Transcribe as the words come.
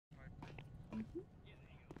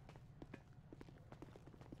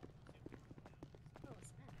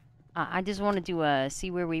I just wanted to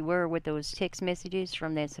see where we were with those text messages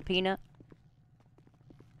from that subpoena.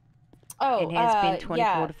 Oh, It has been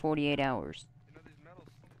 24 yeah. to 48 hours.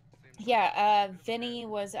 Yeah, Vinny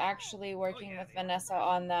was actually working with Vanessa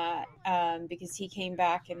on that because he came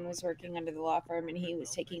back and was working under the law firm and he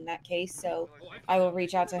was taking that case. So I will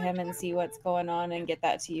reach out to him and see what's going on and get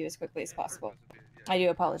that to you as quickly as possible. I do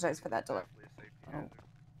apologize for that delay. Oh,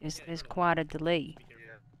 it's quite a delay.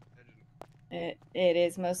 It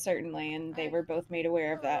is most certainly, and they were both made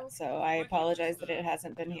aware of that. So I apologize that it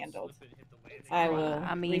hasn't been handled. I Well, will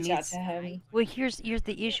I mean, reach out to it's him. well. Here's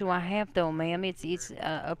the issue I have though, ma'am. It's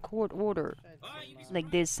a court order,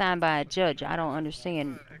 like this signed by a judge. I don't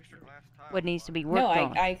understand what needs to be No, worked I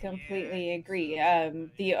on. I completely agree.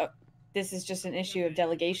 The this is just an issue of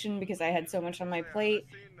delegation because I had so much on my plate.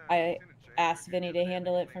 I asked Vinny to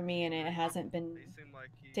handle it for me, and it hasn't been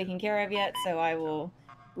taken care of yet. So I will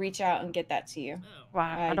reach out and get that to you.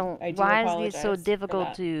 Why I don't? I do Why is this so apologize for difficult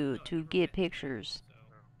that. to get pictures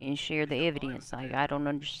and share the evidence? Like I don't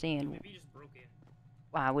understand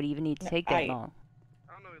why would it even need to No, take that long.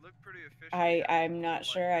 I'm not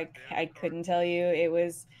sure. I couldn't tell you. It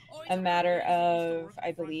was a matter of,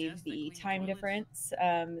 I believe, the time difference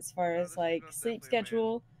as far as like sleep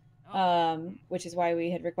schedule, which is why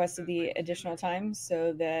we had requested the additional time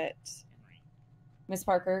so that Miss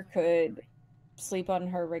Parker could sleep on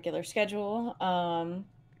her regular schedule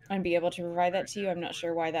and be able to provide that to you. I'm not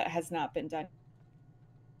sure why that has not been done.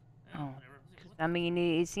 Oh, 'cause, I mean,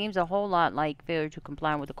 it seems a whole lot like failure to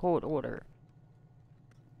comply with a court order.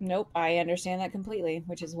 Nope, I understand that completely,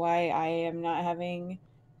 which is why I am not having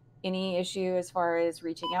any issue as far as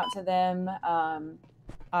reaching out to them.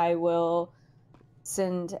 I will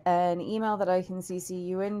send an email that I can CC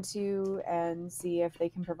you into and see if they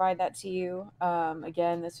can provide that to you.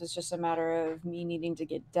 Again, this was just a matter of me needing to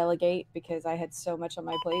get delegate because I had so much on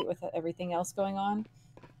my plate with everything else going on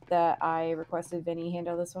that I requested Vinny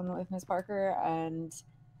handle this one with Miss Parker, and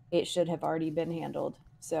it should have already been handled.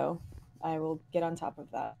 So I will get on top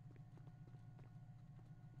of that.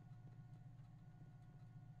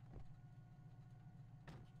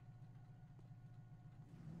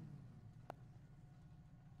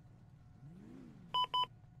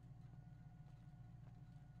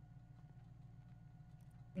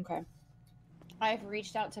 Okay. I've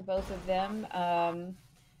reached out to both of them.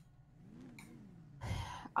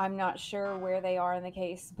 I'm not sure where they are in the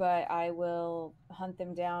case, but I will hunt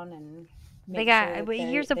them down and Like make sure I, that but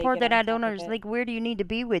here's the they part get that on I don't top of understand. it. Like, where do you need to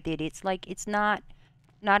be with it? It's like it's not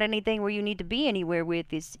anything where you need to be anywhere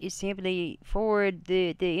with. It's simply forward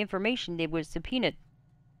the information that was subpoenaed.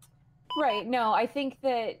 Right. No, I think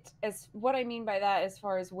that as what I mean by that, as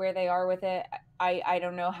far as where they are with it, I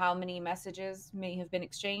don't know how many messages may have been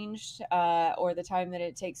exchanged, or the time that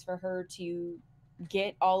it takes for her to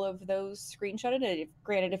get all of those screenshotted.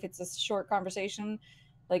 Granted, if it's a short conversation,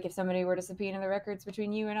 like if somebody were to subpoena the records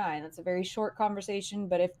between you and I, that's a very short conversation.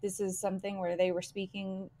 But if this is something where they were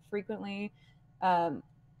speaking frequently, um,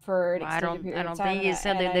 for an Well, extended I period of don't time, think it's and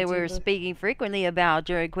something I they do were believe. speaking frequently about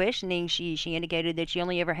during questioning. She indicated that she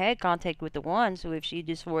only ever had contact with the one. So if she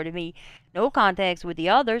just forwarded me no contacts with the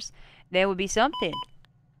others, that would be something.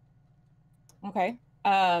 Okay.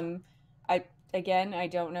 I again, I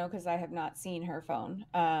don't know because I have not seen her phone.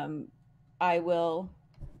 I will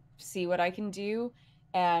see what I can do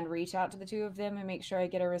and reach out to the two of them and make sure I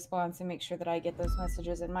get a response and make sure that I get those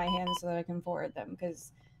messages in my hands so that I can forward them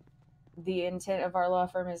because the intent of our law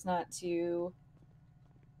firm is not to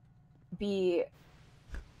be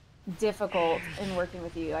difficult in working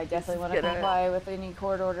with you. I This definitely is want to gonna. comply with any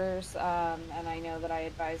court orders, and I know that I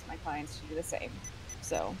advise my clients to do the same.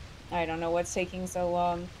 So I don't know what's taking so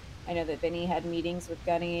long. I know that Vinny had meetings with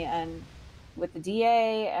Gunny and with the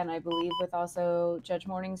DA, and I believe with also Judge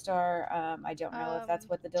Morningstar. I don't know if that's Um,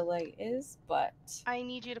 what the delay is, but I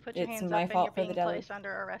need you to put your it's hands my up and you're fault for the being delay. placed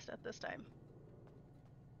under arrest at this time.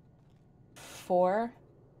 Four.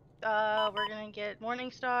 We're gonna get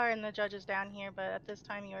Morningstar and the judges down here, but at this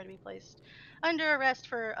time you are to be placed under arrest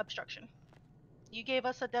for obstruction. You gave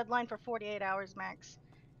us a deadline for 48 hours max.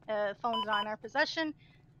 Phone's not in our possession,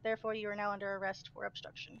 therefore you are now under arrest for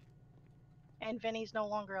obstruction. And Vinny's no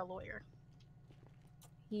longer a lawyer.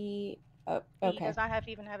 He. Oh, He okay. does not have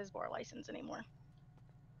even have his bar license anymore.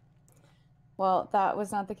 Well, that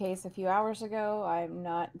was not the case a few hours ago. I'm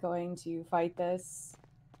not going to fight this.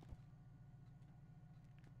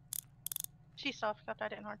 She's soft cuffed. I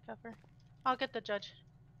didn't hard cuff her. I'll get the judge.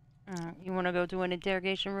 You want to go to an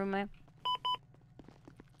interrogation room, ma'am?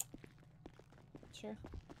 Sure.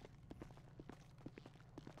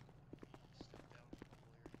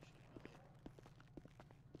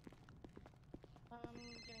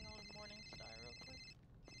 getting a little Morningstar real quick.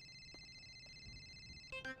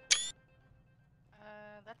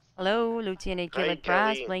 That's Hello, that's fine. Lieutenant Hi, Caleb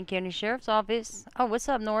Price, Kelly. Blaine County Sheriff's Office. Oh, what's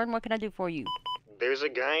up, Norton? What can I do for you? There's a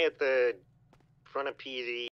guy at the front of PD